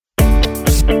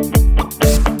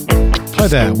Hi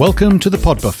there, welcome to the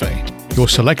Pod Buffet, your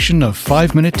selection of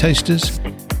 5-minute tasters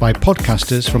by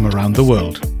podcasters from around the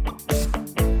world.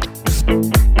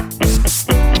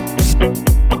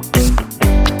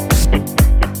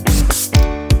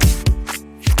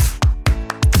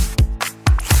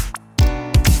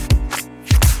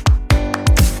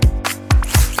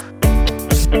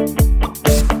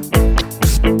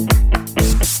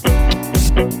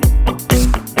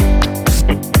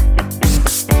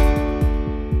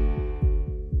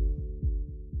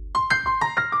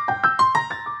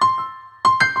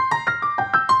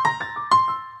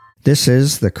 This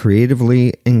is The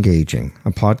Creatively Engaging,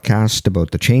 a podcast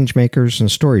about the changemakers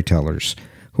and storytellers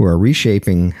who are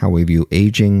reshaping how we view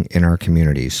aging in our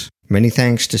communities. Many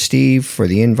thanks to Steve for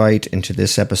the invite into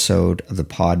this episode of the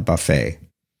Pod Buffet.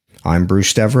 I'm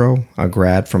Bruce Devereaux, a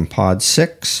grad from Pod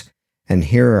 6, and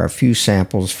here are a few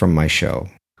samples from my show.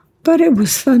 But it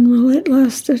was fun while it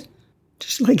lasted,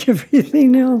 just like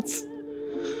everything else.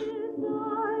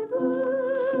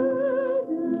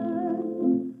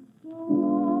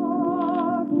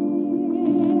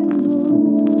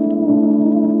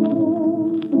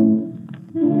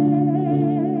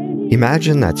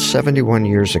 Imagine that 71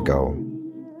 years ago,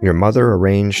 your mother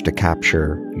arranged to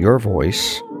capture your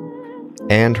voice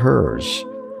and hers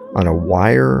on a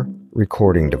wire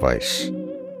recording device.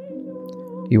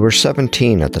 You were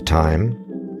 17 at the time,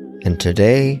 and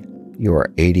today you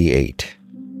are 88.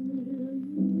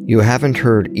 You haven't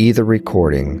heard either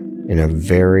recording in a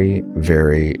very,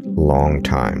 very long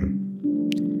time.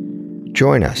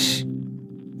 Join us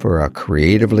for a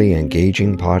creatively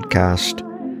engaging podcast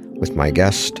with my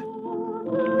guest,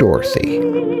 Dorothy.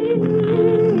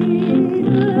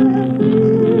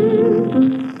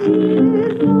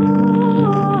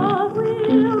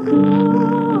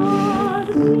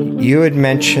 You had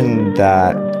mentioned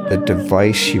that the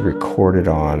device you recorded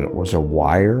on was a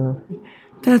wire?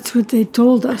 That's what they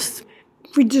told us.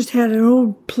 We just had an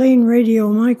old plain radio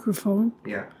microphone.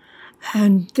 Yeah.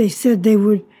 And they said they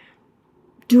would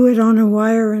do it on a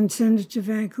wire and send it to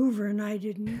Vancouver, and I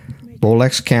didn't.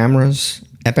 Bolex cameras,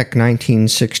 epic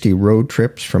 1960 road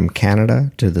trips from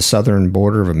Canada to the southern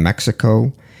border of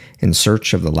Mexico in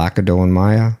search of the Lacadoan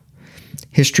Maya,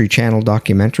 History Channel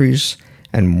documentaries,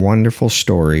 and wonderful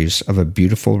stories of a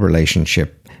beautiful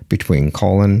relationship between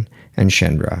Colin and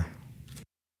Shendra.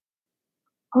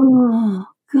 Oh,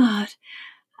 God.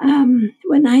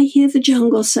 When I hear the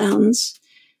jungle sounds,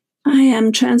 I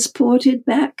am transported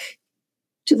back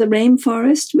to the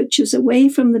rainforest, which is away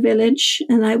from the village,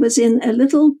 and I was in a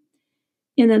little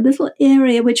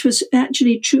area which was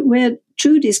actually where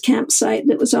Trudy's campsite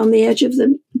that was on the edge of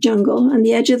the jungle and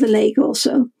the edge of the lake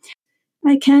also.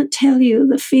 I can't tell you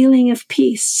the feeling of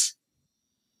peace.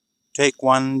 Take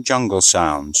one, jungle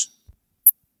sounds.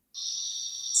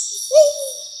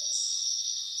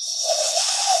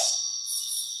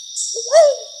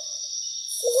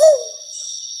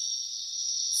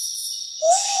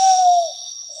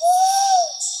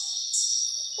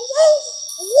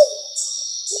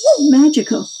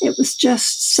 Magical. It was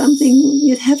just something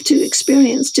you'd have to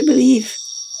experience to believe.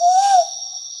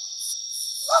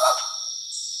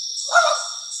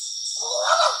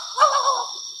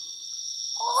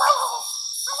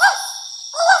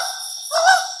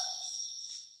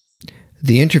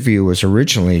 The interview was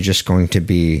originally just going to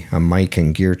be a mic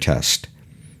and gear test.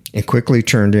 It quickly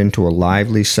turned into a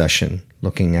lively session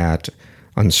looking at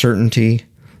uncertainty,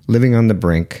 living on the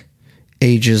brink,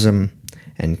 ageism,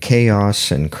 and chaos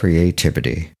and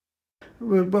creativity.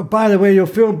 But by the way, you'll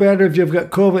feel better if you've got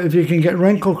COVID, if you can get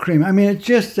wrinkle cream. I mean, it's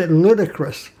just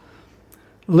ludicrous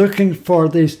looking for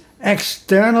these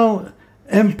external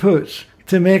inputs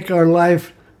to make our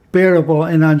life bearable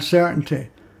in uncertainty.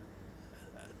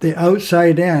 The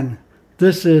outside in,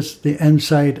 this is the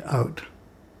inside out.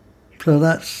 So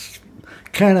that's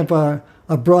kind of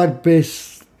a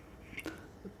broad-based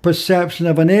perception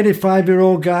of an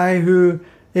 85-year-old guy who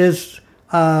is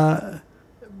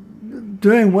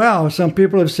doing well. Some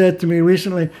people have said to me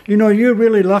recently, you're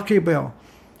really lucky, Bill.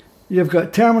 You've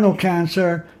got terminal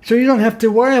cancer, so you don't have to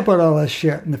worry about all this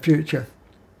shit in the future.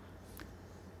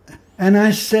 And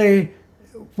I say,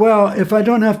 well, if I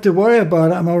don't have to worry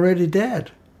about it, I'm already dead.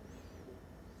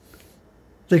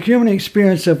 The human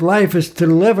experience of life is to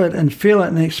live it and feel it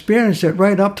and experience it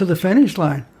right up to the finish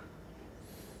line.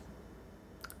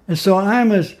 And so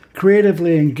I'm as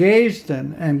creatively engaged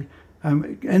and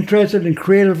I'm interested in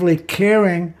creatively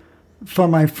caring for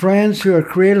my friends who are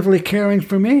creatively caring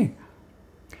for me.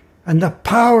 And the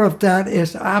power of that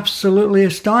is absolutely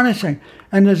astonishing.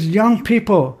 And as young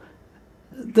people,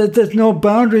 there's no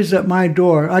boundaries at my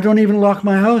door. I don't even lock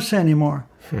my house anymore.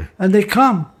 And they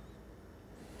come.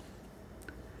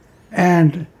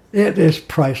 And it is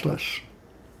priceless.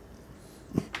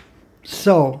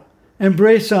 So,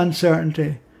 embrace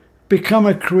uncertainty. Become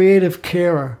a creative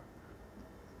carer.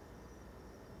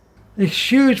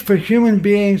 It's huge for human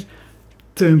beings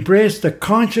to embrace the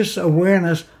conscious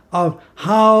awareness of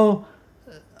how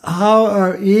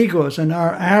our egos and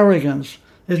our arrogance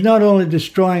is not only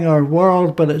destroying our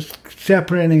world, but it's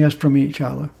separating us from each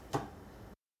other.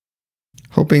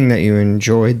 Hoping that you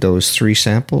enjoyed those 3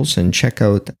 samples, and check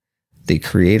out the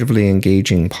Creatively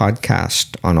Engaging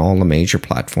podcast on all the major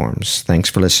platforms. Thanks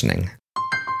for listening.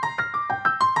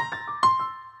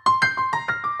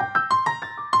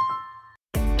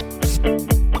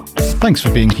 Thanks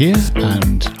for being here,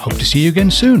 and hope to see you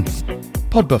again soon.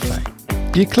 Pod Buffet,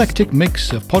 the eclectic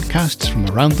mix of podcasts from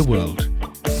around the world,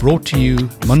 brought to you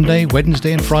Monday,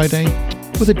 Wednesday and Friday,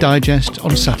 with a digest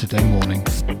on Saturday morning,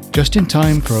 just in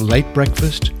time for a late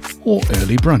breakfast or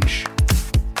early brunch.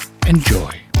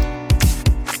 Enjoy.